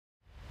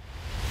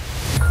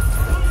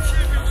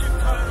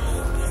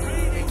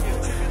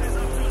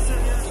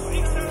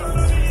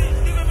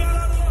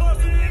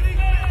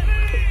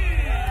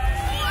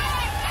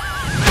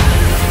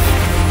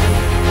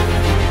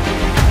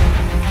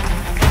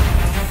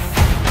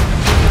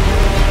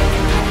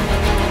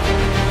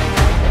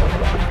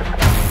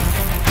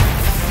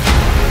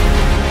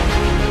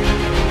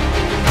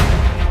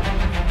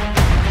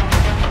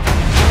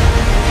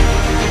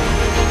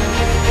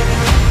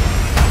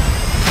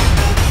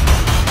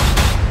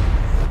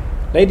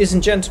Ladies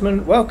and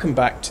gentlemen, welcome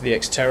back to the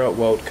XTERRA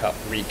World Cup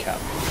recap.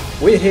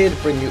 We're here to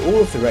bring you all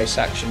of the race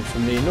action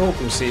from the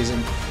inaugural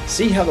season,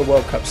 see how the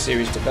World Cup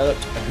series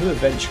developed and who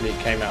eventually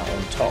came out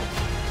on top.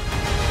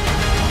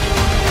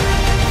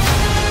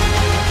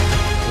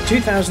 The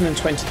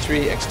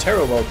 2023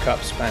 XTERRA World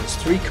Cup spans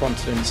 3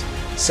 continents,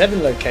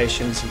 7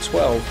 locations and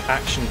 12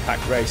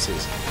 action-packed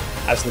races,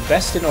 as the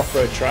best in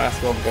off-road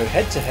triathlon go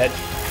head-to-head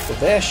for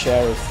their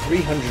share of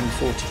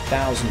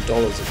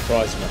 $340,000 of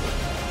prize money.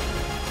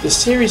 The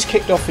series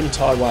kicked off in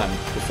Taiwan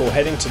before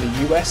heading to the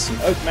US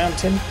and Oak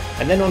Mountain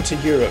and then on to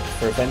Europe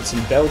for events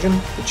in Belgium,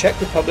 the Czech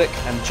Republic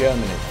and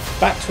Germany.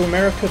 Back to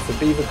America for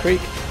Beaver Creek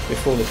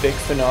before the big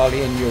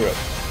finale in Europe,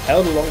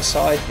 held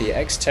alongside the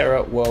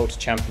XTERRA World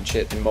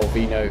Championship in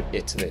Malvino,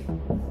 Italy.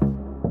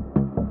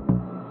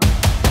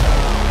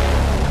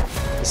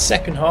 The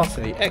second half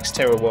of the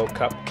XTERRA World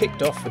Cup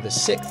kicked off with the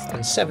 6th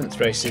and 7th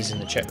races in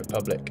the Czech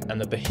Republic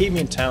and the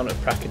bohemian town of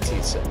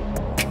Prachatice.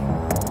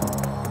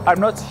 I'm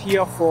not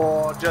here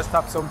for just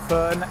have some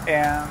fun,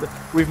 and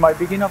with my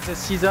beginning of the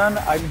season,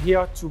 I'm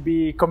here to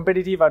be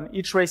competitive on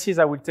each races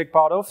I will take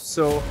part of.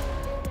 So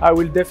I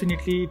will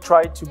definitely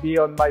try to be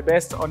on my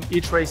best on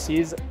each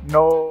races.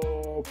 No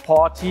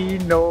party,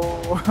 no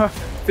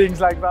things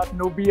like that,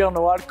 no beer,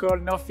 no alcohol,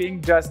 nothing.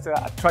 Just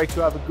try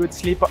to have a good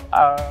sleep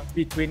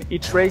between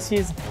each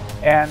races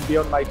and be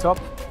on my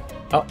top.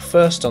 Up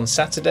first on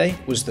Saturday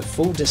was the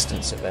full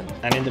distance event,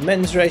 and in the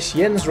men's race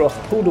Jens Roth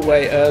pulled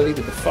away early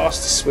with the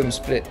fastest swim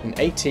split in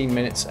 18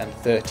 minutes and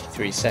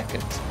 33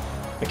 seconds.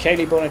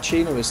 Michele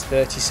Bonacina was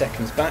 30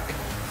 seconds back,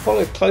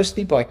 followed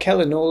closely by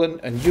Kelle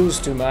Norland and Jules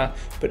Dumas,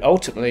 but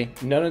ultimately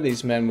none of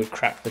these men would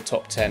crack the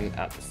top 10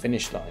 at the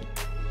finish line.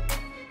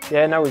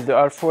 Yeah, now it's the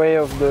halfway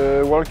of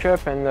the World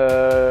Cup, and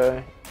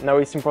now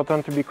it's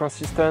important to be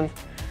consistent.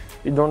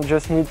 You don't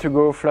just need to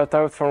go flat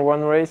out for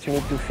one race, you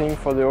need to think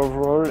for the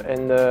overall,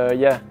 and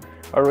yeah,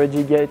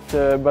 already get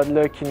bad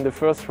luck in the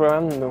first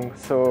run,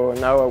 so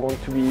now I want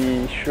to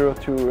be sure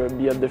to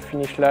be at the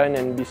finish line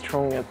and be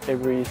strong at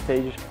every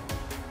stage.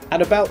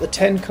 At about the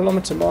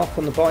 10-kilometre mark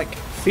on the bike,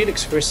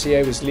 Felix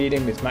Farissier was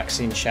leading with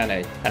Maxime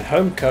Chanet and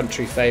home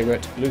country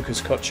favourite Lucas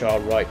Kochar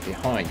right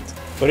behind.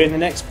 But in the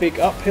next big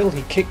uphill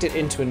he kicked it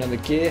into another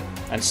gear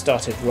and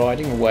started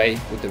riding away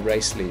with the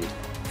race lead.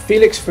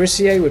 Felix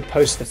Farissier would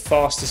post the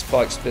fastest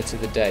bike split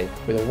of the day,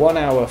 with a 1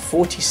 hour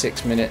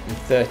 46 minute and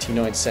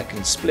 39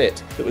 second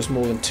split that was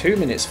more than 2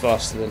 minutes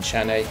faster than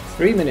Chanet,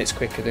 3 minutes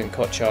quicker than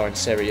Kochar and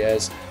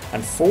Serrières,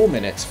 and 4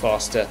 minutes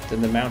faster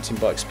than the mountain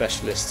bike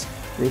specialists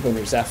Ruben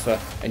Muzaffar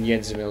and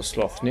Jens-Emil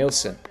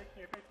Sloth-Nielsen.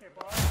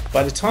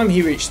 By the time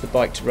he reached the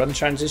bike to run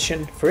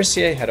transition,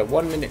 Farissier had a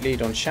 1 minute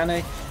lead on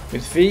Chanet,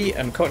 with V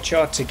and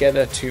Kochar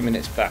together 2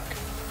 minutes back.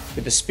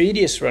 With the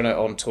speediest runner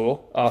on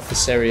tour, Arthur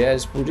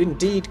Serrières would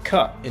indeed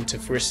cut into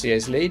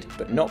Farissier's lead,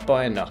 but not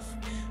by enough,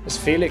 as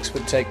Felix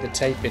would take the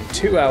tape in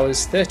 2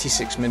 hours,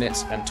 36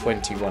 minutes and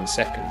 21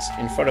 seconds,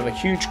 in front of a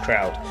huge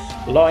crowd,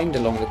 lined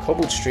along the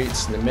cobbled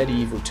streets in the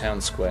medieval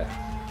town square.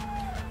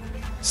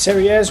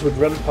 Serrières would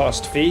run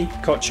past V,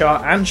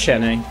 Kochar and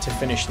Chanet to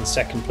finish in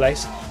second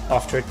place,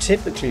 after a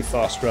typically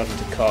fast run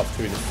to carve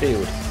through the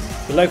field.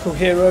 The local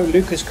hero,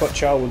 Lucas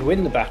Kochar, would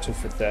win the battle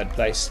for third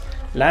place,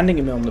 landing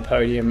him on the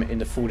podium in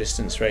the full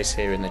distance race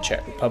here in the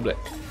Czech Republic.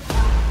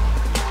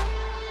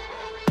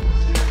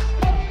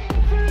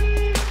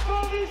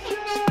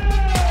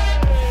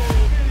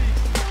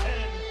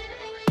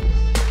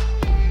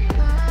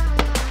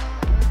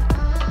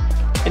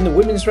 In the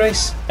women's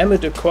race, Emma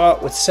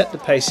Ducois would set the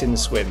pace in the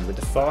swim with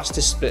the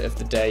fastest split of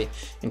the day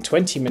in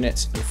 20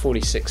 minutes and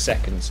 46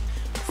 seconds,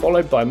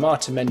 followed by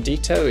Marta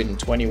Mendito in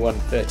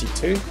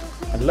 21:32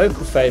 and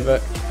local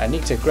favourite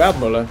Anita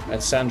Grabmüller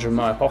and Sandra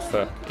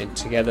Mayhofer in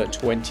together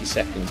 20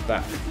 seconds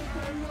back.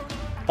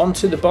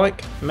 Onto the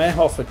bike,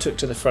 Mayhofer took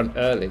to the front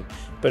early,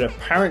 but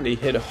apparently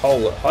hit a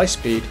hole at high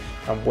speed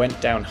and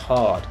went down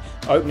hard,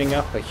 opening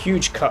up a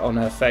huge cut on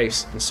her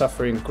face and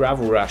suffering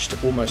gravel rash to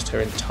almost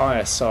her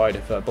entire side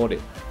of her body.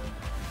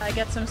 I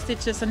got some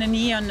stitches on the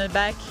knee, on the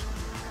back,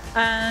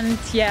 and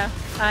yeah,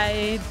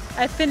 I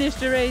finished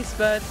the race,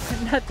 but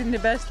not in the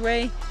best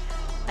way.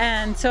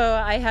 And so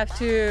I have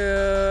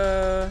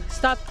to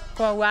stop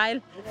for a while,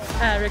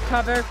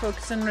 recover,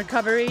 focus on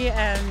recovery,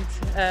 and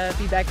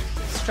be back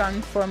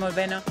strong for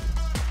Malvino.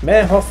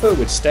 Mayhofer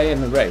would stay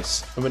in the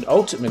race and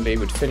ultimately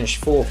would finish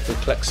 4th to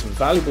collect some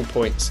valuable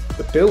points,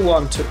 but Bill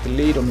One took the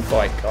lead on the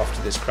bike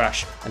after this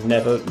crash and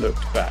never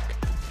looked back.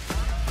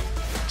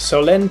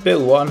 Solène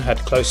Bill One had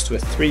close to a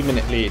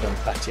 3-minute lead on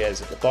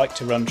Prachatice at the bike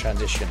to run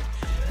transition,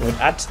 and would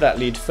add to that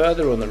lead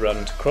further on the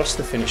run to cross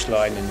the finish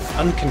line in an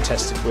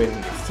uncontested win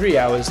of 3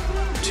 hours,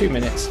 2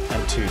 minutes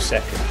and 2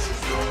 seconds.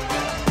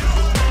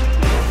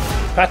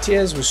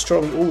 Prachatice was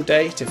strong all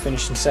day to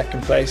finish in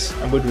second place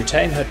and would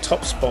retain her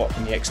top spot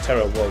in the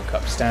XTERRA World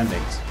Cup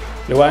standings.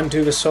 Luan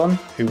Duverson,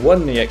 who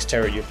won the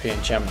XTERRA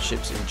European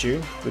Championships in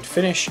June, would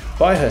finish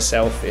by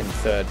herself in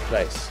third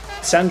place.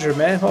 Sandra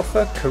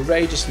Mayhofer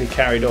courageously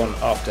carried on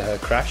after her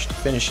crash to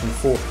finish in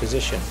 4th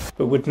position,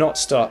 but would not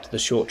start the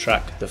short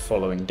track the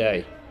following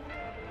day.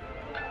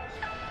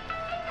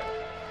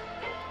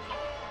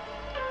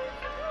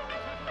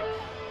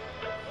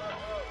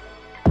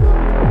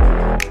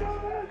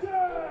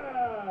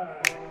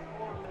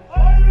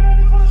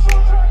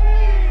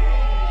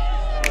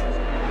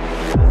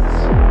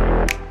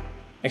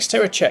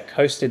 XTERRA Czech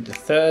hosted the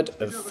third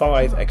of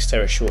 5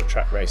 XTERRA short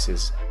track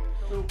races.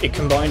 It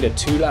combined a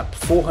 2-lap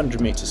 400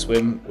 metre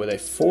swim with a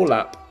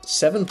 4-lap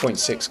 7.6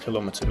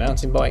 km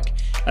mountain bike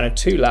and a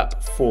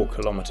 2-lap 4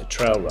 km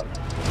trail run.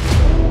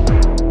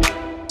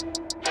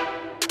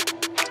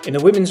 In the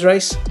women's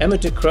race, Emma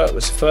de Creux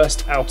was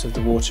first out of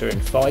the water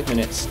in 5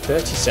 minutes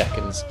 30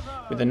 seconds,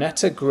 with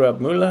Annette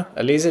Grueb-Müller,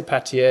 Elise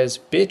Patiez,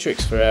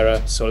 Beatrix Ferreira,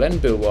 Solène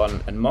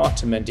Bilwan and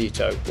Marta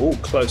Mendito all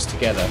close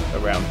together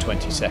around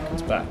 20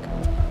 seconds back.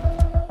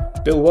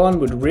 Bilwan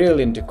would reel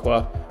in de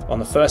Creux on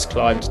the first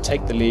climb to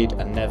take the lead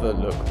and never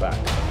look back,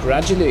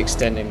 gradually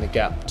extending the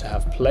gap to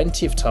have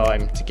plenty of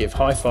time to give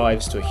high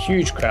fives to a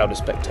huge crowd of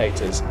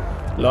spectators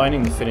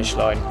lining the finish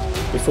line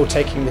before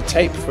taking the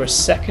tape for a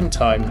second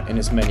time in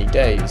as many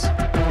days.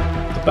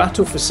 The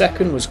battle for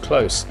second was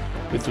close,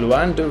 with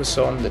Loan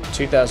Duverson, the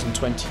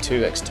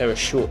 2022 XTERRA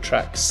Short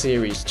Track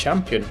Series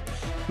champion,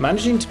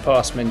 managing to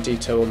pass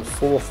Mendito on the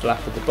 4th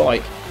lap of the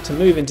bike to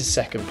move into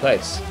second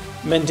place.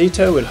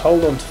 Mendito would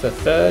hold on to the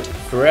third,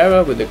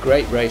 Ferreira with a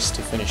great race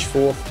to finish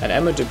 4th, and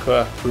Emma de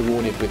Creux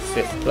rewarded with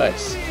 5th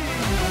place.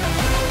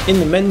 In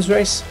the men's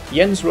race,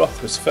 Jens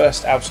Roth was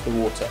first out of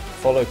the water,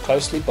 followed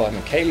closely by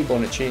Michele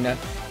Bonacina,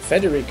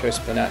 Federico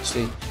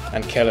Spinazzi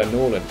and Keller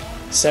Norland.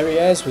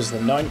 Serrières was the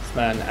 9th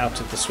man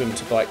out of the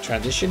swim-to-bike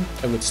transition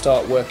and would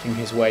start working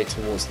his way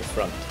towards the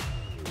front.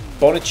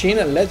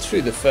 Bonacina led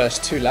through the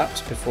first 2 laps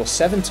before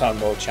 7-time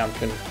world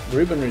champion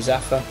Ruben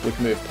Rizafa would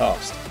move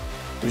past.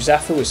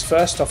 Rizafa was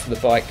first off of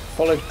the bike,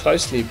 followed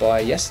closely by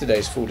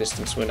yesterday's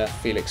full-distance winner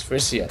Felix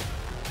Frissier.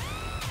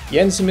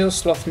 Jens-Emil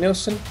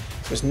Sloth-Nielsen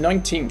was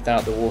 19th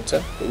out the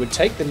water, but would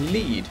take the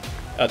lead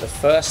at the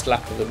first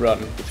lap of the run,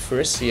 with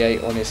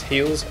Frissier on his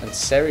heels and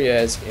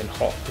Serrières in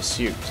hot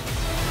pursuit.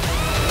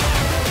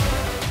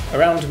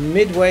 Around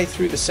midway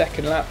through the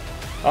second lap,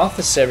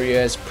 Arthur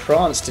Serrières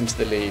pranced into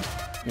the lead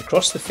and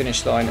crossed the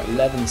finish line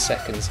 11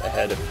 seconds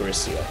ahead of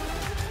Frissier.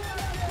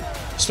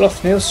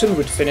 Sloth-Nielsen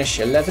would finish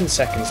 11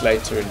 seconds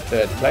later in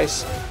 3rd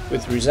place,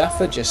 with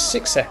Rizafa just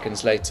 6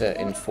 seconds later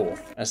in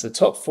 4th, as the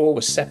top 4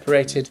 was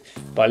separated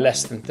by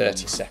less than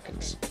 30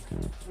 seconds.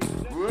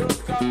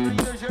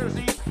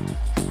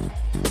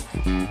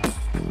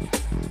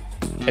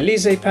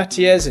 Elise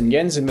Patiez and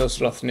Jens-Emil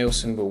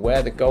Sloth-Nielsen will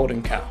wear the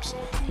golden caps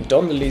and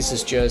don the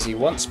Lisa's jersey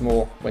once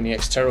more when the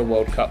XTERRA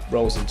World Cup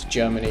rolls into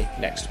Germany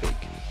next week.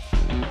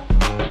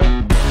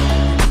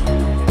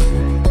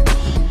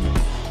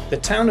 The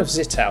town of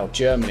Zittau,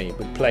 Germany,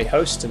 would play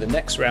host to the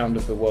next round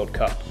of the World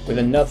Cup with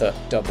another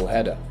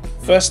double-header.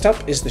 First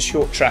up is the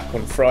short track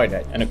on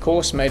Friday, and a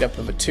course made up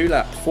of a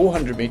 2-lap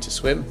 400 metre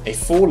swim, a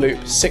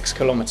 4-loop 6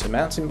 km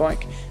mountain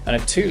bike and a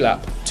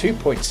 2-lap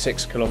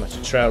 2.6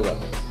 km trail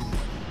run.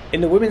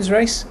 In the women's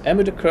race,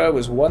 Emma de Creux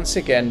was once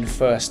again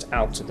first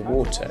out of the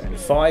water in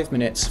 5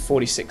 minutes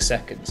 46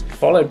 seconds,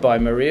 followed by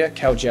Maria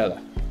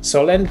Caugella.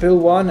 Solène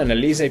Bilwan and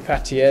Elise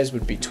Patiez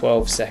would be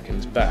 12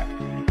 seconds back.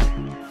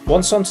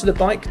 Once onto the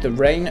bike, the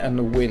rain and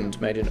the wind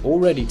made an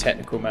already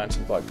technical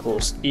mountain bike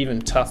course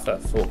even tougher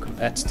for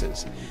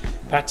competitors.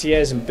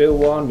 Patiez and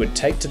Bilwan would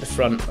take to the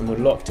front and were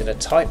locked in a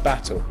tight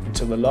battle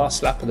until the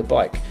last lap of the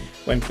bike,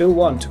 when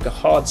Bilwan took a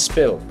hard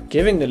spill,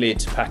 giving the lead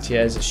to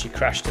Patiez as she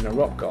crashed in a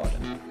rock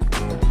garden.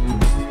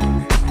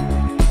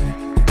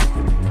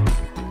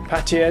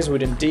 Patiez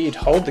would indeed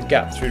hold the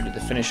gap through to the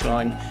finish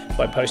line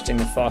by posting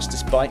the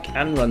fastest bike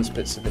and run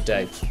splits of the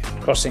day,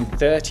 crossing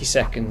 30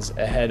 seconds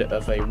ahead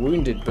of a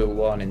wounded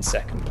Bilwan in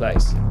 2nd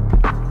place.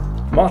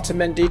 Marta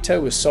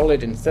Mendito was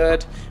solid in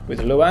 3rd,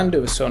 with Loan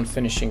Duverson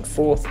finishing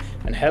 4th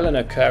and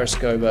Helena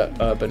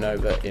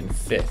Karaskova-Urbanova in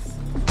 5th.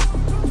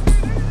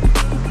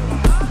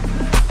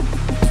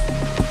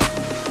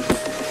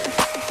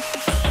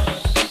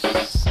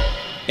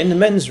 In the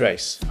men's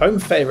race, home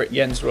favourite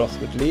Jens Roth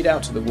would lead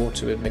out of the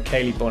water with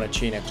Michele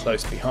Bonacina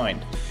close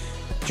behind.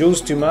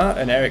 Jules Dumas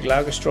and Eric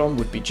Lagerstrom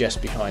would be just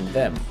behind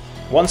them.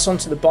 Once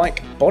onto the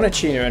bike,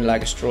 Bonacina and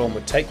Lagerstrom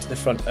would take to the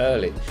front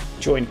early,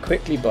 joined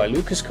quickly by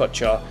Lukas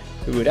Kochar,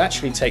 who would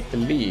actually take the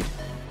lead.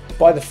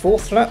 By the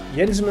 4th lap,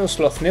 Jens-Emil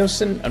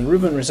Sloth-Nielsen and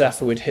Ruben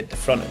Rizafa would hit the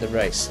front of the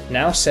race,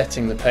 now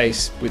setting the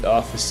pace with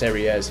Arthur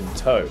Serrières in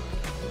tow.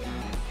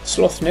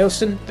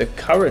 Sloth-Nielsen, the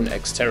current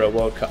XTERRA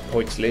World Cup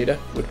points leader,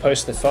 would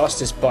post the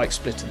fastest bike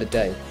split of the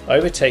day,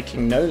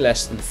 overtaking no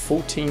less than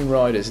 14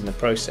 riders in the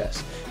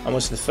process, and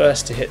was the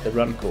first to hit the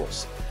run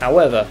course.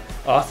 However,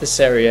 Arthur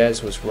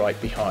Serrières was right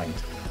behind.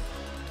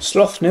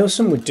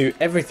 Sloth-Nielsen would do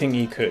everything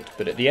he could,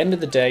 but at the end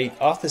of the day,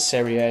 Arthur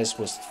Serrières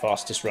was the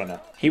fastest runner.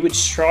 He would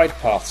stride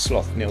past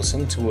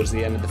Sloth-Nielsen towards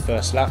the end of the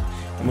first lap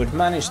and would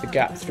manage the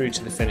gap through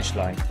to the finish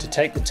line to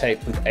take the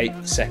tape with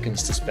 8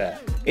 seconds to spare.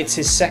 It's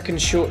his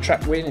second short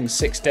track win in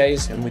 6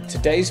 days, and with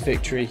today's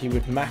victory he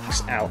would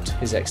max out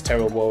his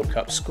XTERRA World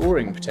Cup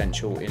scoring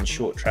potential in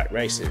short track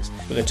races,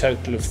 with a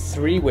total of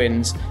 3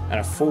 wins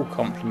and a full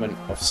complement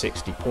of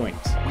 60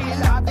 points.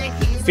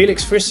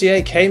 Felix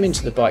Frissier came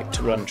into the bike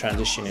to run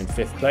transition in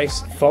 5th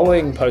place,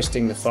 following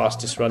posting the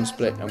fastest run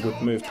split, and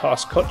would move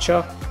past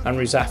Kochar and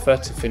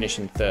Rizafa to finish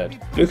in 3rd.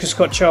 Lucas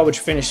Kochar would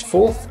finish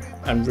 4th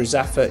and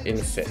Rizafa in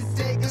 5th.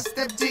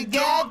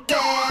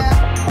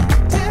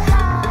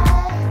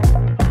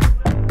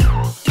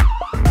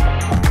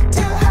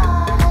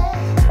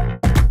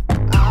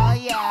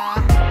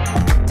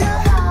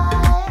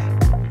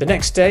 The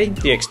next day,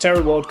 the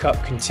XTERRA World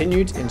Cup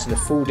continued into the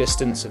full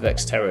distance of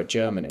XTERRA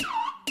Germany.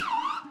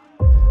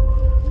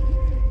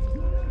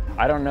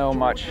 I don't know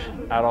much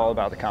at all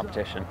about the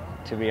competition,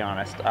 to be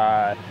honest.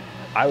 I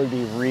would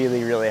be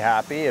really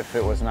happy if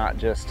it was not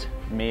just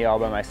me all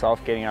by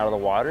myself getting out of the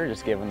water,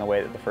 just given the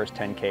way that the first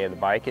 10K of the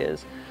bike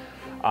is.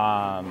 But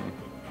I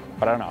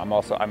don't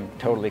know, I'm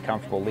totally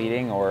comfortable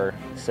leading or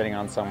sitting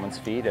on someone's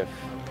feet if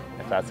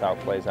that's how it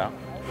plays out.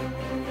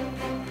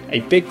 A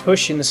big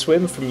push in the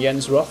swim from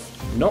Jens Roth,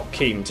 not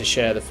keen to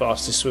share the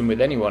fastest swim with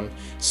anyone,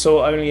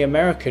 saw only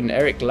American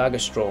Erik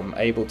Lagerstrom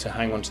able to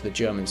hang on to the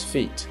German's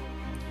feet.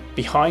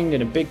 Behind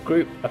in a big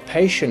group, a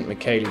patient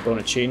Michele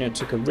Bonacina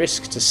took a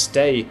risk to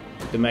stay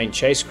with the main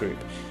chase group,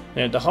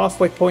 and at the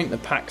halfway point the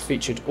pack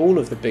featured all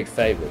of the big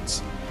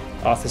favourites.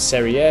 Arthur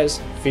Serrières,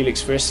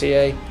 Felix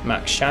Frissier,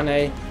 Max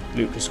Chanet,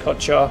 Lucas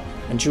Kochar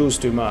and Jules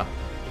Dumas,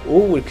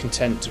 all were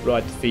content to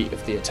ride the feet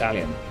of the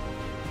Italian.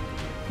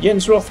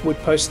 Jens Roth would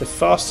post the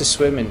fastest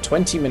swim in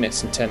 20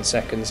 minutes and 10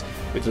 seconds,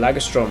 with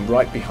Lagerstrom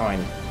right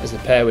behind, as the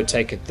pair would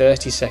take a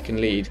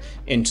 30-second lead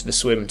into the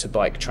swim to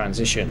bike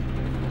transition.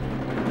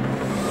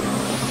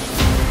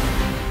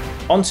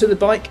 Onto the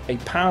bike, a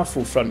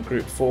powerful front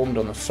group formed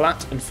on the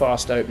flat and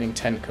fast opening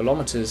 10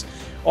 kilometres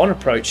on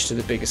approach to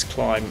the biggest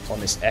climb on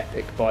this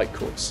epic bike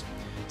course.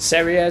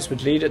 Serrières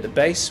would lead at the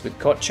base, with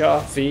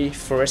Kochar, V,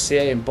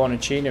 Frissier and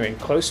Bonacina in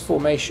close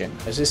formation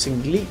as this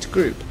elite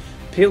group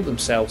peeled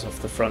themselves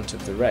off the front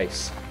of the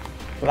race.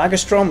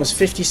 Lagerstrom was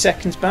 50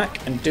 seconds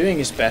back and doing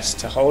his best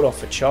to hold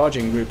off a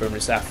charging Ruben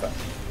Rizafa,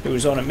 who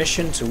was on a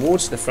mission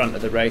towards the front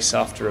of the race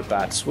after a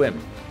bad swim.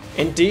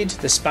 Indeed,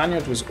 the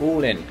Spaniard was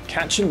all in,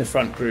 catching the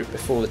front group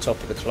before the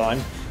top of the climb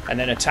and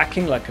then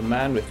attacking like a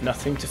man with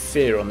nothing to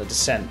fear on the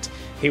descent.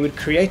 He would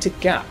create a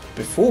gap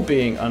before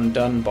being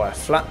undone by a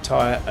flat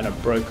tyre and a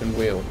broken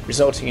wheel,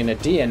 resulting in a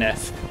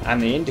DNF and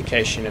the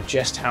indication of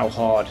just how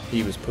hard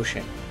he was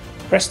pushing.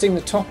 Cresting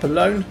the top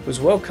alone was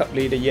World Cup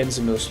leader Jens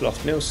Emil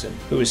Sloth-Nielsen,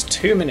 who was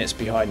 2 minutes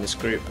behind this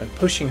group and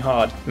pushing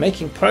hard,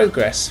 making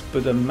progress,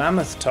 but a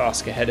mammoth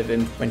task ahead of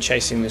him when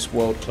chasing this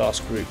world-class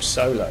group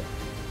solo.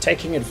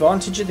 Taking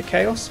advantage of the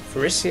chaos,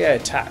 Frissier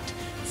attacked,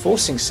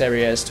 forcing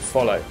Serrières to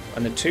follow,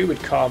 and the two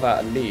would carve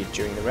out a lead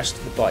during the rest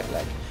of the bike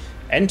leg,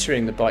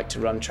 entering the bike to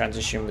run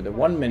transition with a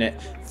 1 minute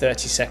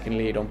 30-second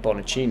lead on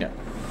Bonacina.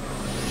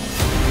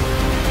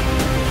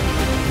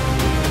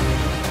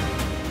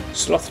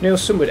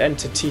 Sloth-Nielsen would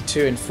enter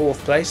T2 in 4th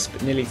place,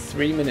 but nearly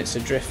 3 minutes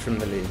adrift from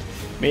the lead,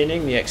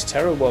 meaning the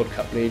XTERRA World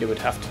Cup leader would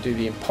have to do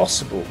the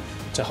impossible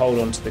to hold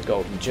on to the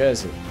golden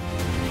jersey.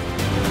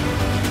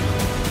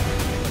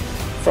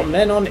 From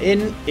then on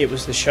in, it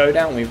was the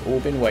showdown we've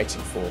all been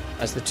waiting for,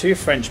 as the two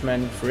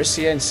Frenchmen,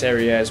 Frissier and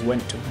Serrières,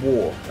 went to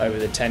war over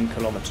the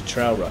 10-kilometre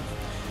trail run.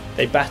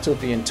 They battled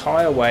the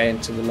entire way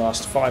until the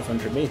last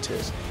 500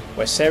 metres,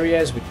 where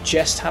Serrières would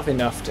just have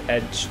enough to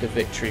edge the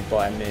victory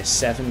by a mere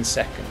 7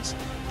 seconds,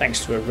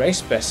 thanks to a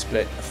race best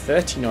split of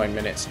 39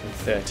 minutes and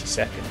 30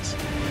 seconds.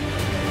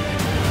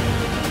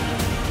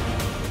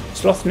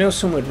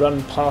 Sloth-Nielsen would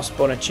run past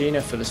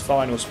Bonacina for the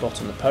final spot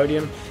on the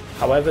podium,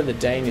 however the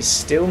Dane is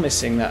still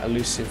missing that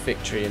elusive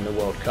victory in the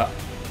World Cup.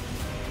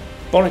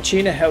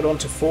 Bonacina held on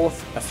to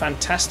 4th, a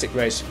fantastic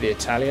race for the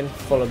Italian,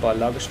 followed by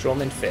Lagerstrom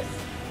in 5th.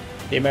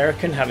 The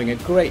American having a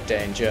great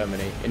day in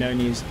Germany in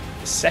only his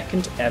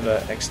 2nd ever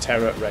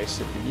XTERRA race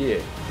of the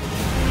year.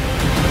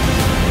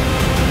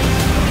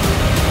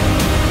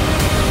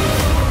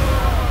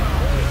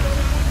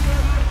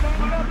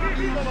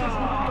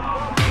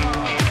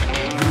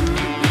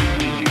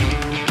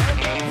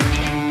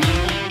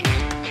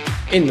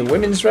 In the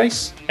women's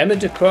race, Emma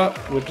de Croix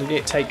would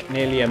take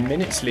nearly a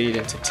minute's lead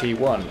into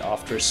T1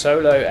 after a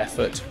solo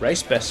effort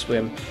race best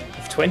swim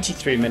of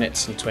 23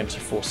 minutes and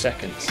 24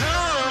 seconds.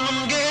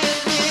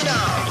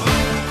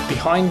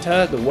 Behind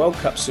her, the World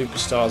Cup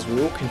superstars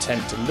were all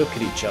content to look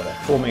at each other,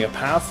 forming a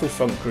powerful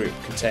front group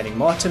containing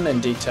Marta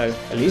Mendito,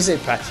 Elise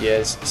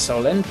Patiez,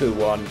 Solène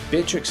Bouwan,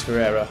 Beatrix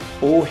Ferreira,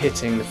 all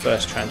hitting the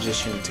first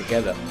transition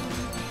together.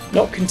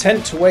 Not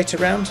content to wait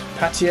around,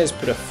 Patiez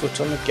put her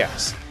foot on the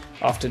gas.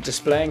 After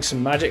displaying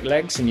some magic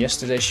legs in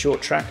yesterday's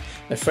short track,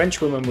 the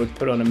French woman would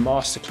put on a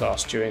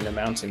masterclass during the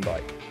mountain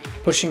bike.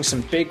 Pushing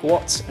some big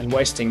watts and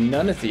wasting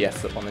none of the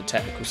effort on the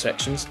technical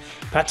sections,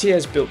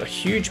 Patiez built a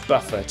huge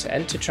buffer to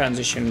enter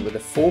transition with a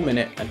 4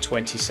 minute and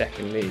 20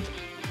 second lead.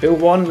 Bill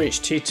 1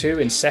 reached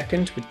T2 in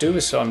second, with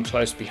Duverson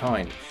close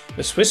behind,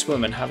 the Swiss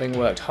woman having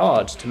worked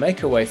hard to make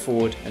her way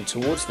forward and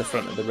towards the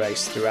front of the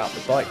race throughout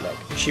the bike leg.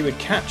 She would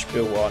catch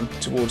Bill 1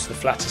 towards the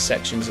flatter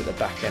sections at the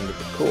back end of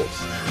the course.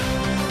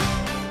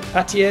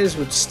 Prachatice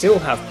would still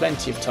have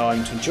plenty of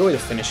time to enjoy the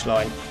finish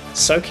line,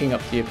 soaking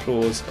up the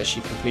applause as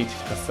she completed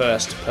her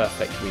first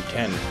perfect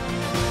weekend.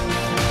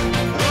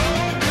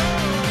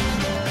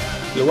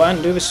 Johan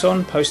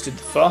Duverson posted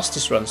the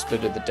fastest run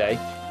split of the day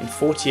in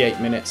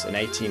 48 minutes and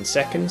 18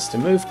 seconds to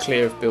move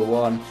clear of Bill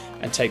 1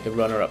 and take the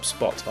runner-up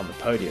spot on the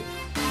podium.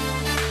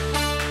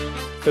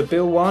 For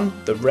Bill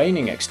 1, the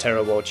reigning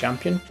XTERRA World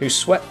Champion, who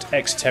swept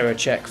XTERRA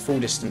Czech full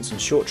distance and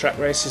short track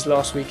races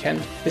last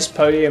weekend, this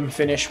podium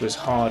finish was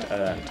hard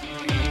earned.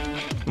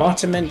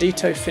 Marta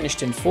Mendito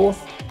finished in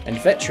 4th,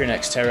 and veteran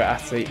XTERRA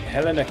athlete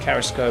Helena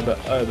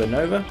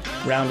Karaskova-Urbanova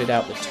rounded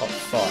out the top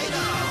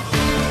 5.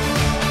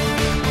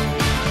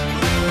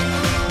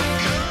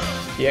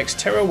 The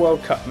XTERRA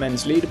World Cup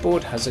men's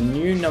leaderboard has a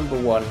new number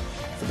 1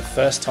 for the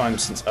first time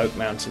since Oak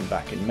Mountain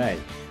back in May,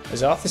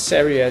 as Arthur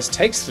Serrières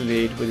takes the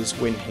lead with his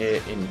win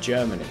here in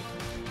Germany.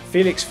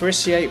 Felix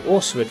Farissier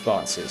also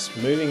advances,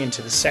 moving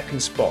into the 2nd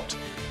spot,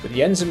 with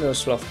Jens Emil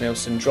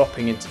Sloth-Nielsen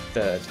dropping into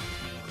 3rd.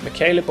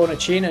 Michele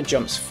Bonacina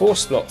jumps 4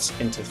 slots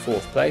into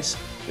 4th place,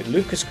 with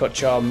Lucas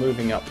Kochar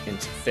moving up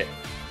into 5th.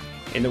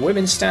 In the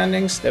women's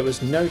standings, there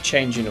was no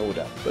change in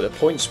order, but the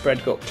point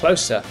spread got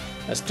closer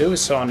as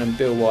Duverson and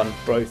Bill 1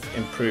 both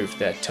improved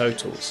their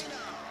totals.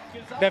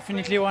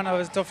 Definitely one of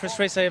the toughest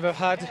races I ever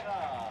had,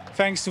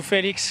 thanks to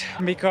Felix,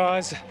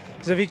 because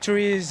the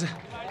victory is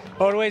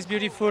always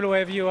beautiful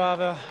whenever you have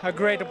a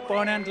great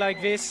opponent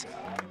like this.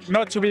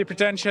 Not to be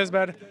pretentious,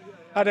 but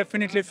I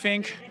definitely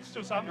think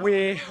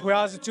we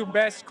are the 2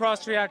 best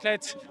cross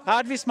triathletes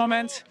at this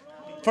moment.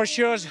 For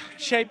sure,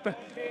 shape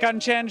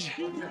can change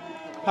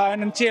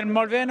until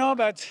Molveno,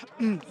 but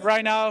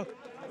right now,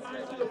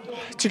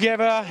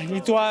 together,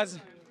 it was,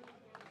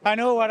 I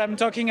know what I'm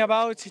talking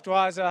about, it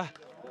was a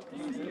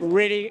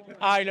really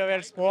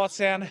high-level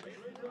sports, and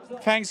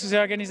thanks to the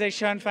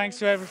organization, thanks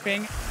to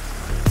everything.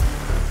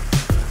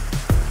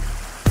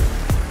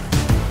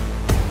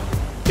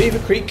 Beaver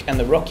Creek and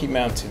the Rocky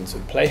Mountains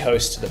would play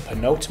host to the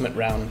penultimate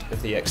round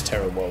of the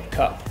XTERRA World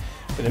Cup,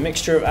 with a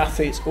mixture of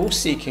athletes all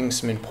seeking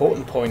some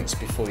important points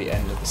before the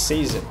end of the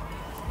season.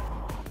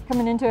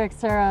 Coming into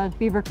XTERRA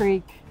Beaver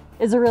Creek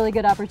is a really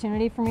good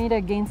opportunity for me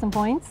to gain some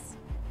points.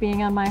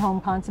 Being on my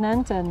home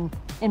continent and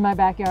in my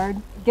backyard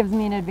gives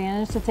me an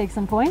advantage to take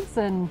some points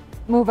and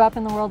move up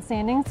in the world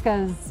standings,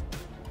 because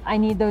I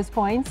need those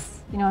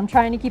points. You know, I'm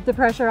trying to keep the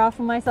pressure off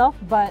of myself,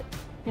 but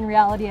in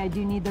reality I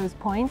do need those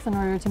points in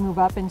order to move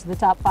up into the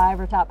top 5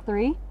 or top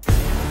 3.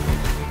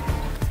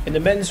 In the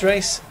men's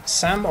race,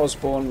 Sam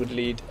Osborne would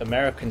lead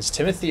Americans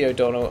Timothy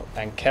O'Donnell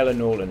and Keller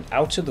Norland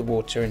out of the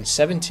water in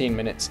 17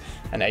 minutes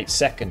and 8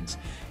 seconds,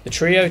 the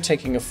trio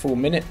taking a full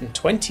minute and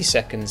 20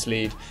 seconds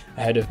lead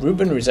ahead of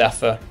Ruben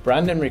Ruzafa,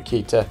 Brandon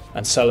Rikita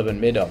and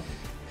Sullivan Midar.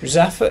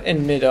 Ruzafa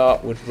and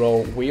Midar would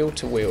roll wheel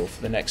to wheel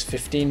for the next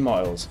 15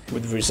 miles,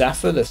 with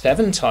Ruzafa, the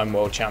 7-time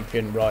world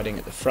champion, riding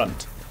at the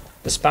front.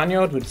 The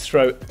Spaniard would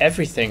throw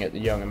everything at the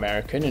young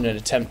American in an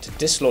attempt to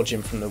dislodge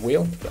him from the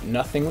wheel, but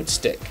nothing would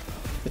stick.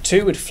 The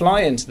two would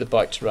fly into the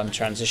bike-to-run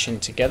transition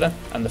together,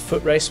 and the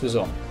foot race was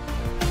on.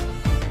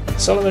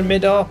 Sullivan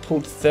Midar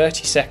pulled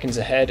 30 seconds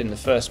ahead in the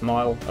first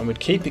mile and would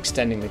keep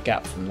extending the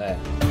gap from there.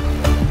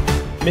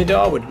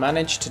 Midar would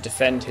manage to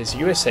defend his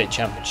USA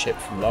Championship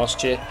from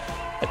last year,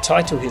 a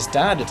title his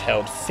dad had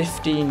held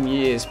 15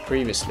 years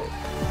previously.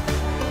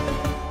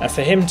 And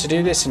for him to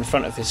do this in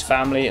front of his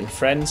family and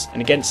friends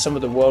and against some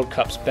of the World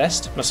Cup's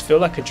best must feel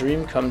like a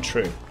dream come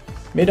true.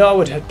 Midar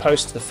would head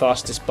post the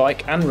fastest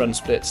bike and run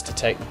splits to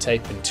take the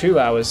tape in 2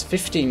 hours,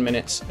 15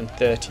 minutes and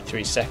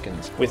 33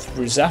 seconds, with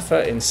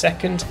Ruzafa in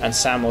 2nd and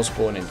Sam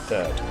Osborne in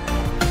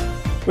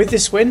 3rd. With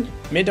this win,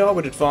 Midar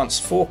would advance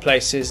 4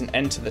 places and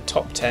enter the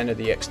top 10 of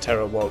the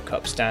XTERRA World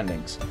Cup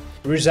standings.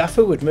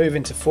 Ruzafa would move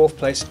into 4th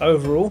place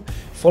overall,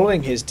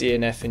 following his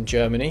DNF in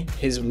Germany,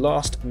 his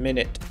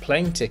last-minute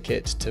plane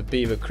ticket to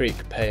Beaver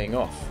Creek paying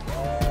off.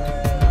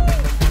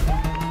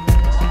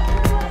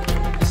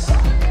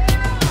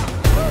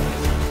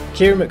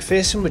 Kieran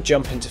McPherson would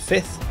jump into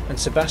 5th, and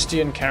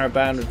Sebastian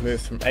Caraban would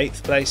move from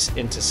 8th place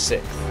into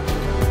 6th.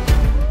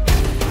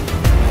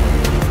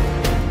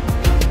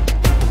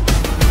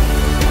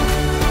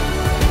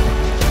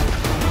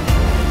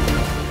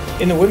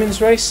 In the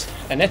women's race,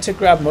 Annette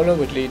Grabmuller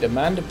would lead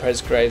Amanda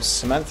Presgraves,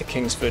 Samantha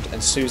Kingsford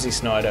and Susie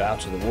Snyder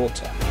out of the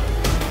water.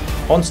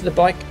 Onto the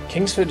bike,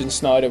 Kingsford and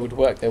Snyder would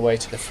work their way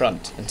to the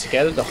front and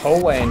together the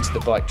whole way into the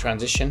bike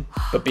transition,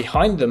 but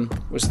behind them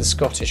was the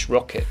Scottish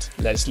rocket,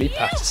 Leslie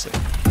Patterson.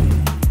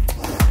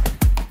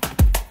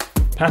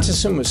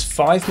 Patterson was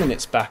 5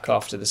 minutes back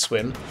after the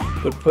swim,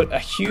 but put a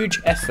huge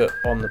effort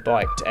on the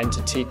bike to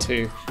enter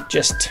T2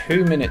 just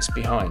 2 minutes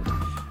behind,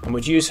 and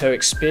would use her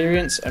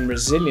experience and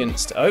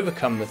resilience to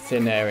overcome the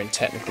thin air in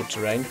technical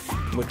terrain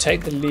and would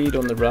take the lead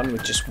on the run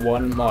with just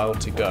 1 mile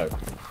to go,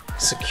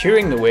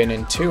 securing the win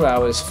in 2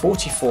 hours,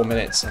 44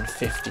 minutes and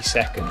 50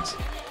 seconds.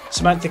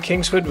 Samantha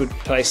Kingsford would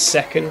place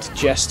second,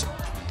 just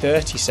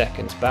 30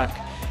 seconds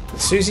back, with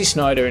Susie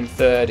Snyder in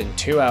third in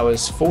 2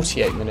 hours,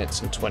 48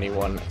 minutes and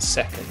 21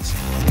 seconds.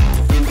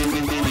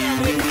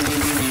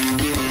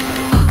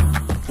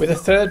 With a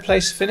third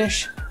place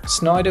finish,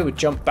 Snyder would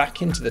jump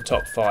back into the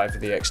top 5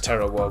 of the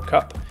XTERRA World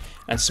Cup,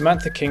 and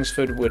Samantha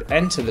Kingsford would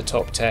enter the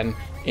top 10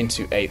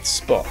 into 8th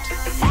spot.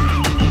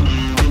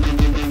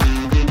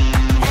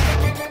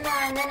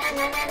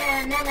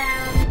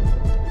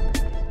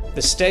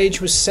 The stage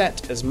was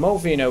set as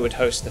Malvino would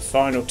host the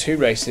final 2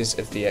 races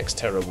of the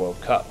XTERRA World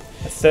Cup,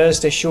 a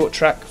Thursday short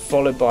track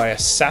followed by a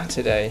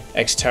Saturday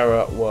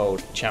XTERRA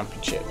World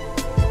Championship.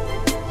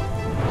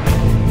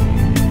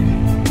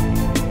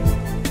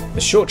 The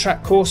short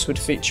track course would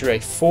feature a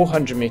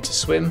 400 metre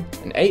swim,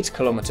 an 8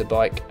 km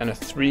bike and a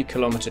 3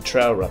 km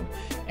trail run,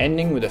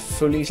 ending with a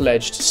fully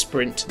fledged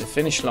sprint to the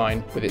finish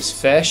line with its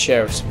fair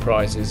share of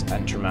surprises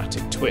and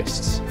dramatic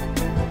twists.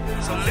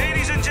 So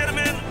ladies and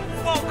gentlemen,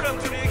 welcome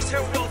to the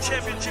XTERRA World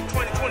Championship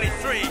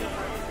 2023.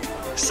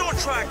 Short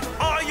track,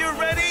 are you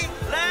ready?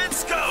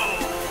 Let's go!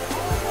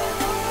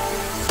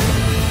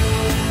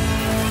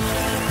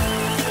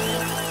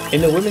 In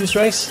the women's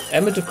race,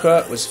 Emma de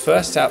Kruijt was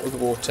first out of the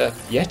water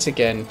yet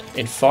again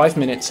in 5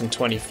 minutes and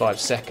 25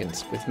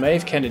 seconds, with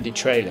Maeve Kennedy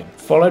trailing,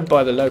 followed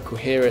by the local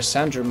hero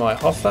Sandra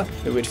Meyer-Hoffer,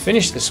 who would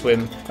finish the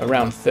swim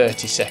around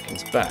 30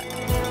 seconds back.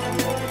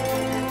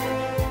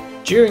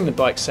 During the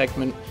bike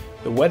segment,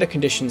 the weather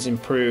conditions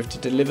improved to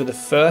deliver the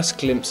first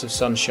glimpse of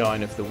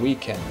sunshine of the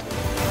weekend.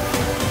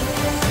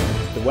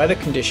 The weather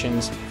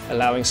conditions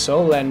allowing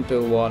Solène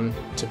Bilwan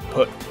to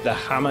put the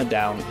hammer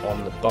down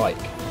on the bike.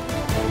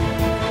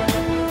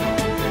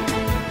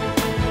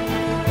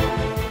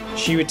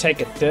 She would take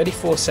a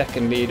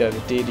 34-second lead over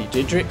Didi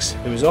Diedrichs,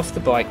 who was off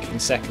the bike in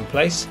second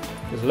place,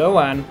 with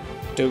Loan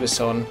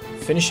Duverson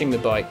finishing the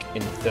bike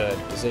in third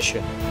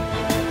position.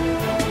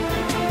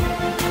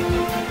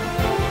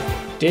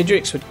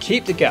 Diedrichs would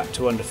keep the gap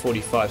to under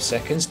 45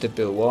 seconds to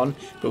Bilwan,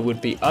 but would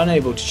be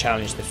unable to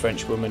challenge the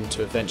French woman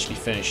to eventually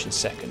finish in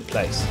second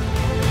place.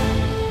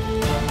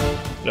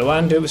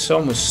 Loan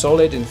Duverson was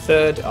solid in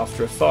third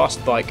after a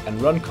fast bike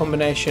and run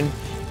combination,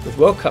 with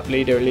World Cup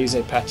leader Elise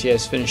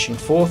Patiez finishing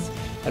fourth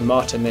and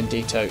Marta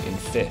Mendito in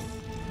fifth.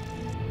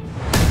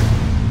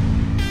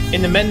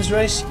 In the men's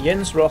race,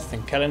 Jens Roth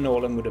and Kellen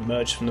Norland would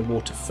emerge from the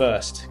water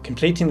first,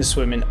 completing the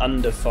swim in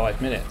under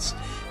 5 minutes.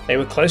 They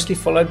were closely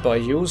followed by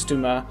Jules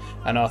Dumas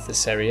and Arthur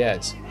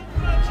Serrières.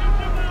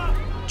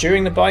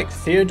 During the bike,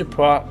 Theo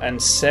Dupois and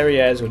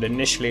Serrières would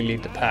initially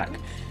lead the pack,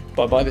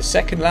 but by the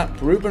second lap,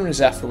 Ruben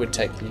Rizaffa would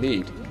take the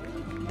lead.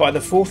 By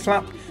the fourth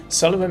lap,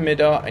 Sullivan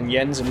Midar and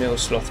Jens Emil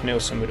Sloth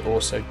Nielsen would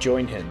also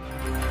join him.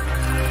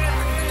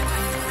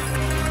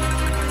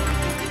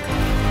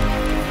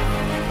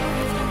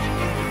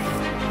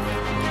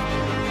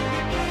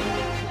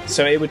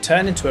 So it would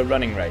turn into a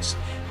running race,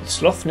 with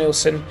Sloth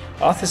Nielsen,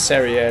 Arthur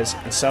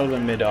Serrières and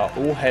Sullivan Midar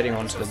all heading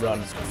onto the run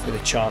with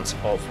a chance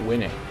of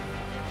winning.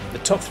 The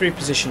top 3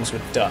 positions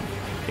were done.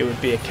 It would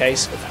be a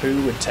case of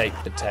who would take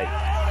the tape.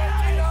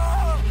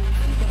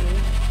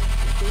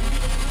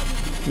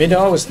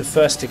 Midar was the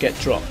first to get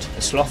dropped,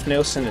 as Sloth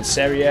Nielsen and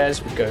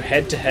Serrières would go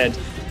head to head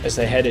as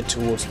they headed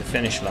towards the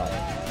finish line.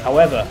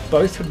 However,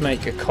 both would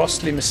make a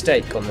costly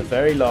mistake on the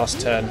very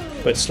last turn,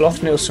 but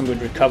Sloth Nielsen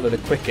would recover the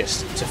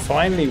quickest to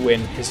finally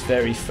win his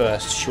very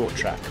first short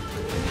track.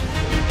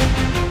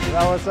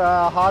 That was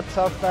a hard,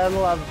 tough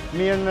battle.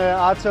 Me and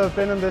Arthur have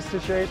been in this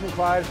situation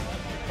quite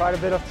a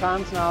bit of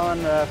times now,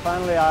 and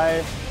finally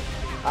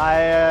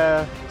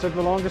I took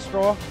the longest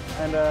straw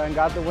and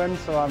got the win.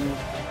 So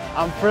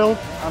I'm thrilled.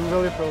 I'm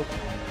really thrilled.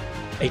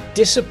 A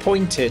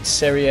disappointed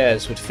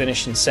Serrières would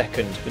finish in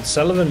second, with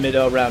Sullivan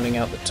Midar rounding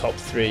out the top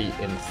 3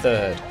 in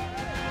third.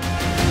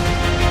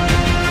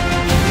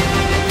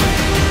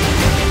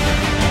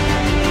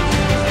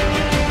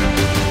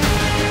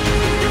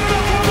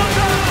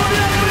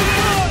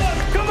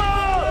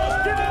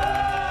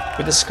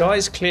 With the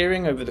skies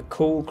clearing over the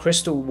cool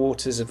crystal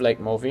waters of Lake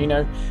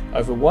Malvino,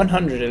 over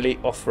 100 elite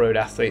off-road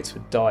athletes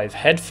would dive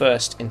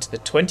headfirst into the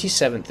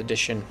 27th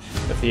edition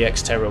of the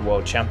XTERRA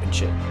World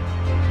Championship.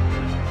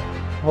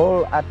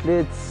 All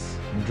athletes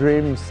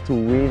dreams to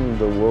win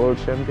the World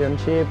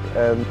Championship,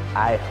 and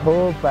I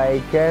hope I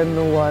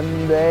can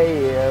one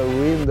day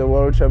win the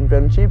World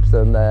Championships,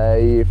 and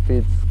if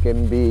it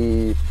can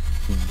be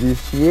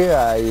this year,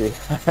 I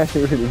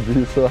will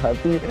be so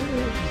happy.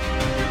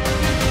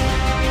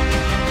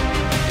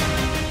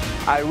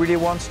 I really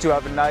want to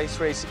have a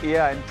nice race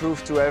here and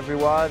prove to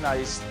everyone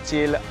I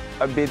still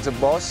a bit the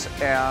boss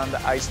and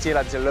I still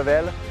at the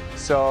level.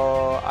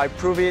 So I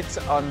prove it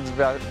on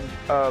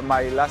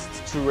my last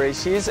 2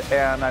 races,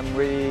 and I'm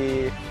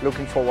really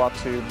looking forward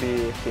to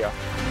be here.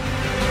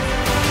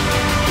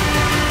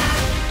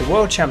 The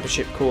World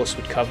Championship course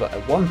would cover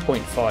a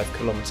 1.5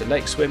 kilometre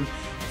lake swim,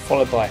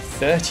 followed by a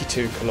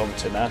 32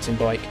 kilometre mountain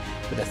bike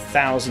with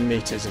 1,000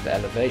 metres of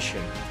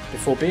elevation,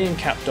 before being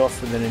capped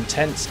off with an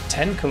intense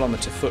 10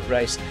 kilometre foot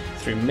race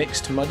through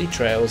mixed muddy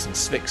trails and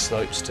slick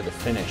slopes to the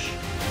finish.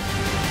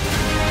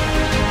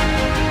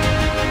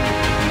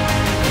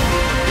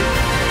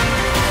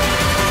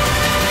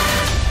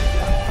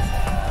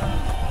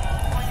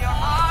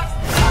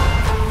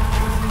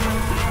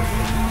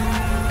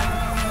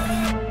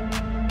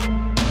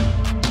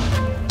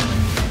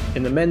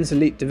 men's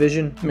elite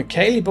division,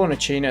 Michele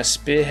Bonacina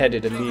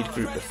spearheaded a lead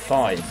group of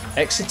 5,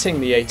 exiting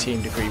the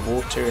 18-degree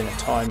water in a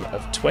time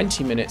of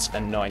 20 minutes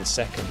and 9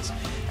 seconds,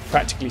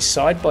 practically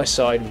side by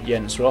side with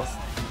Jens Roth,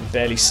 and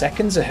barely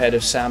seconds ahead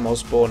of Sam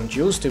Osborne,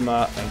 Jules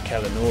Dumas and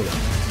Kellen Norland.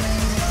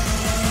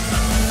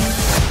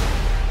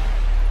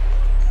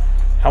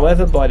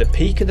 However, by the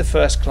peak of the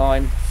first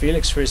climb,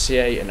 Felix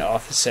Frissier and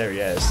Arthur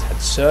Serrières had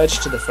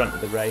surged to the front of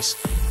the race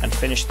and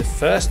finished the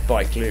first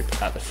bike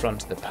loop at the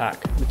front of the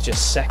pack, with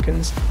just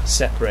seconds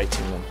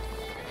separating them.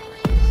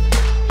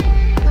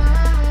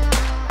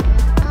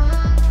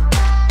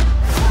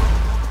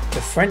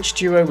 The French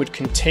duo would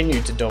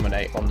continue to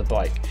dominate on the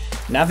bike,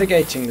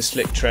 navigating the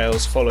slick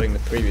trails following the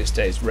previous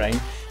day's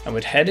rain, and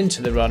would head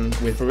into the run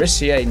with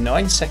Frissier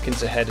 9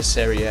 seconds ahead of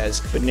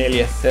Serrières, but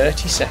nearly a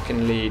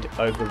 30-second lead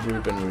over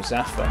Ruben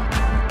Ruzafa.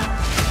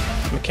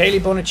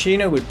 Michele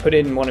Bonacina would put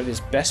in one of his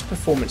best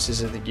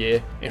performances of the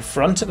year in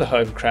front of a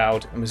home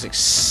crowd and was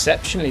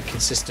exceptionally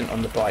consistent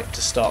on the bike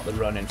to start the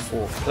run in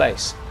 4th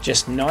place,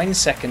 just 9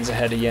 seconds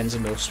ahead of Jens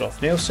Emil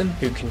Sloth-Nielsen,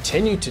 who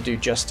continued to do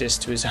justice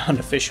to his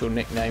unofficial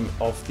nickname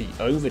of the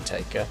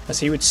Overtaker,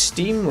 as he would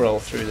steamroll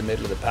through the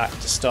middle of the pack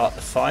to start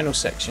the final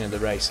section of the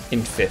race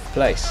in 5th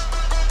place.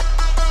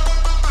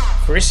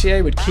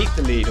 Frissier would keep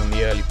the lead on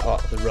the early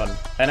part of the run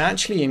and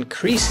actually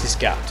increase his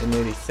gap to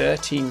nearly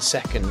 13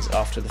 seconds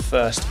after the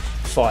first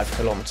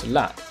 5-kilometre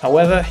lap.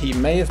 However, he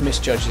may have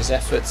misjudged his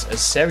efforts, as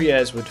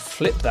Serrières would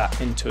flip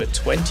that into a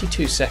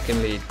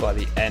 22-second lead by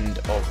the end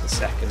of the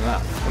second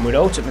lap, and would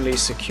ultimately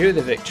secure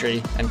the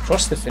victory and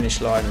cross the finish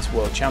line as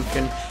world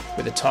champion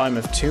with a time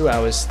of 2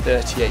 hours,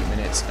 38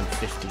 minutes and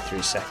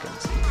 53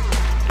 seconds.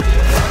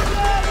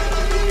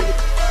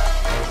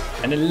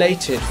 An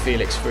elated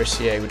Felix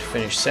Frissier would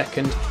finish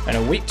second, and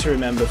a week to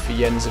remember for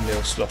Jens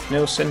Emil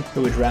Sloth-Nielsen,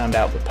 who would round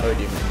out the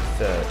podium in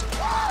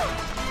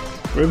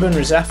 3rd. Ruben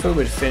Ruzafa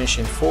would finish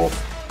in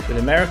 4th, with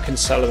American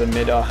Sullivan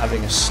Midar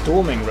having a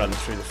storming run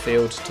through the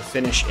field to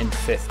finish in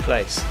 5th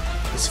place,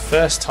 his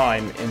first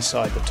time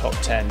inside the top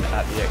 10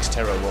 at the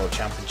XTERRA World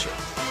Championship.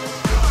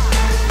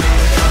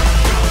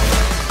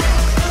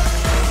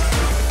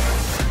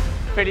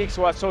 Felix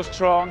was so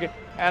strong,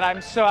 and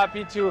I'm so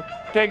happy to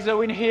take the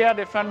win here,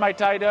 defend my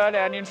title,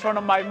 and in front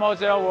of my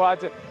mother who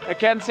had a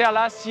cancer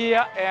last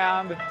year,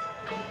 and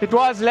it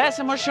was less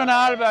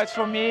emotional, but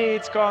for me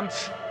it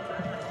counts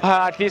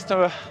at least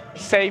the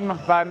same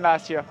than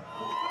last year.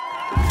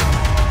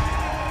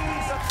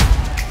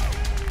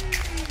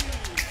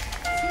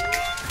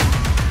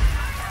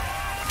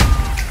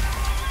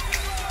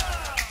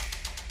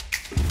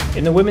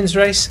 In the women's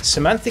race,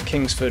 Samantha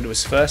Kingsford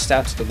was first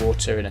out of the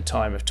water in a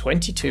time of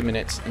 22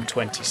 minutes and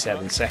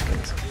 27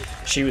 seconds.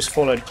 She was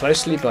followed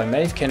closely by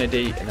Maeve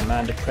Kennedy and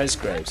Amanda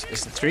Presgroves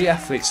as the 3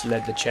 athletes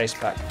led the chase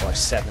pack by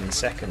 7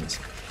 seconds.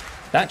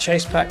 That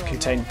chase pack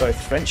contained both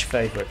French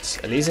favourites,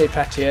 Elise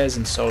Patiers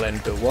and Solène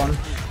Bilwan,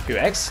 who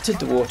exited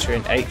the water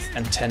in 8th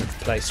and 10th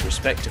place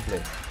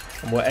respectively,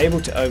 and were able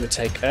to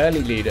overtake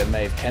early leader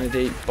Maeve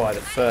Kennedy by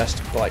the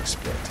first bike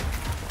split.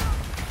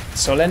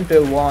 Solène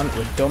Bilwan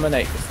would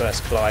dominate the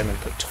first climb and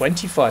put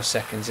 25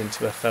 seconds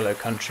into her fellow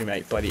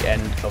countrymate by the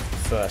end of the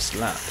first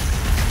lap.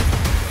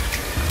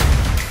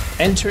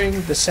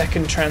 Entering the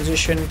second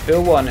transition,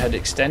 Bilwan had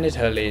extended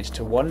her lead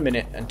to 1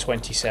 minute and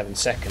 27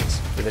 seconds,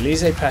 with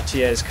Elise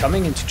Patiers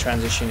coming into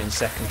transition in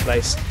 2nd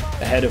place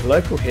ahead of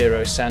local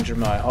hero Sandra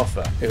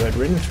Meyerhofer, who had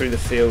ridden through the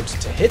field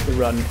to hit the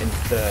run in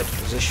 3rd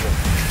position.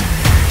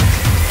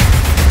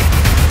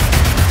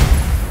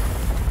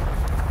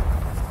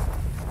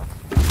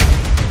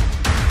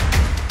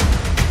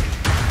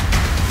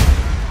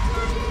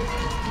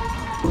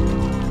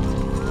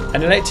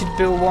 An elated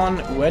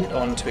Bilwan went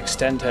on to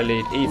extend her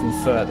lead even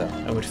further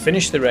and would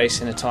finish the race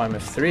in a time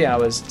of 3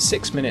 hours,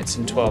 6 minutes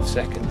and 12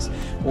 seconds,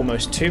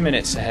 almost 2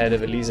 minutes ahead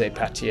of Elise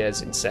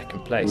Patiers in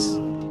 2nd place.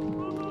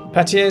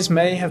 Patiers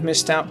may have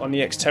missed out on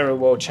the XTERRA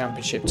World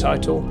Championship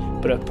title,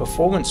 but her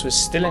performance was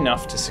still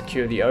enough to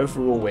secure the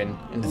overall win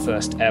in the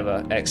first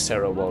ever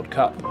XTERRA World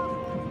Cup.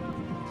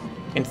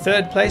 In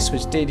 3rd place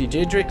was Didi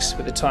Diedrichs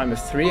with a time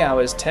of 3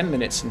 hours, 10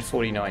 minutes and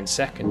 49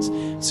 seconds,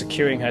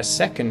 securing her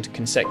 2nd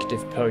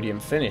consecutive podium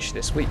finish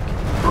this week.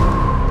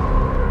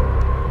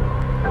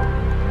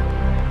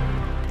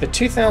 The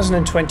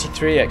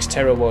 2023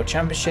 XTERRA World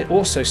Championship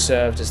also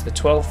served as the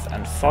 12th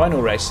and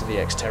final race of the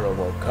XTERRA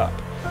World Cup.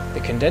 The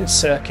condensed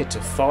circuit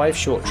of 5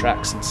 short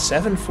tracks and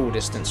 7 full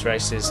distance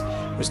races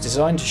was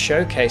designed to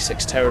showcase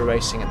XTERRA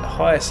racing at the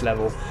highest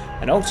level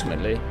and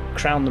ultimately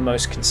crown the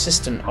most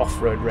consistent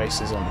off-road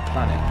racers on the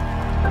planet.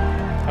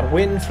 A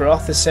win for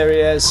Arthur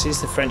Serrières sees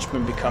the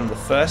Frenchman become the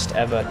first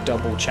ever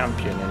double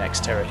champion in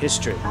XTERRA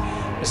history,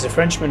 as the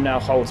Frenchman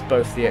now holds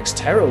both the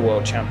XTERRA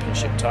World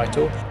Championship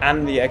title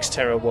and the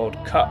XTERRA World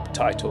Cup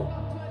title.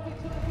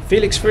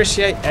 Felix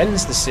Frissier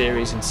ends the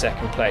series in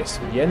 2nd place,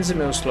 with Jens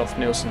Emil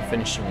Sloth-Nielsen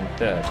finishing in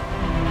 3rd.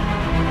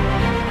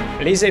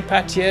 Elise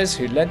Patiers,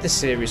 who led the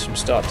series from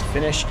start to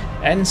finish,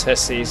 ends her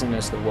season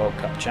as the World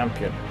Cup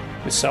champion,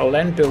 with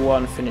Solène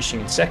Bilwan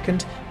finishing in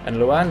 2nd and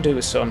Loane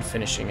Dubuisson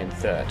finishing in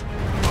 3rd.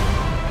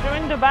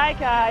 During the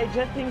bike, I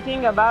just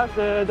thinking about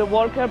the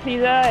World Cup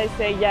leader. I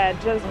say, yeah,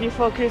 just be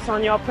focused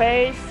on your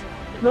pace.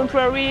 Don't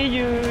worry,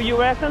 you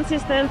were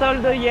consistent all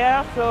the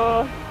year,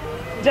 so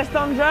just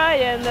enjoy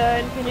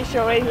and finish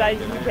your race like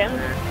you can.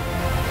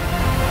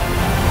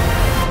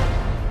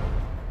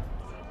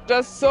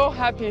 Just so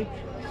happy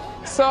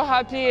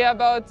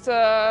about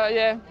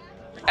yeah.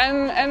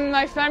 And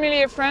my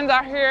family and friends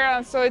are here,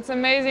 and so it's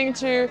amazing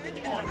to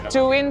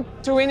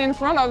win in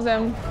front of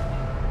them.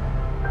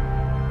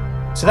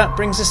 So that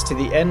brings us to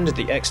the end of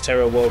the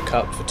XTERRA World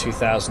Cup for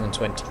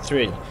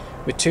 2023,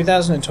 with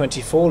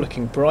 2024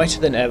 looking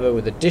brighter than ever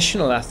with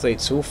additional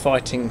athletes all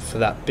fighting for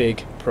that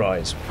big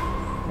prize.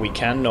 We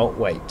cannot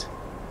wait.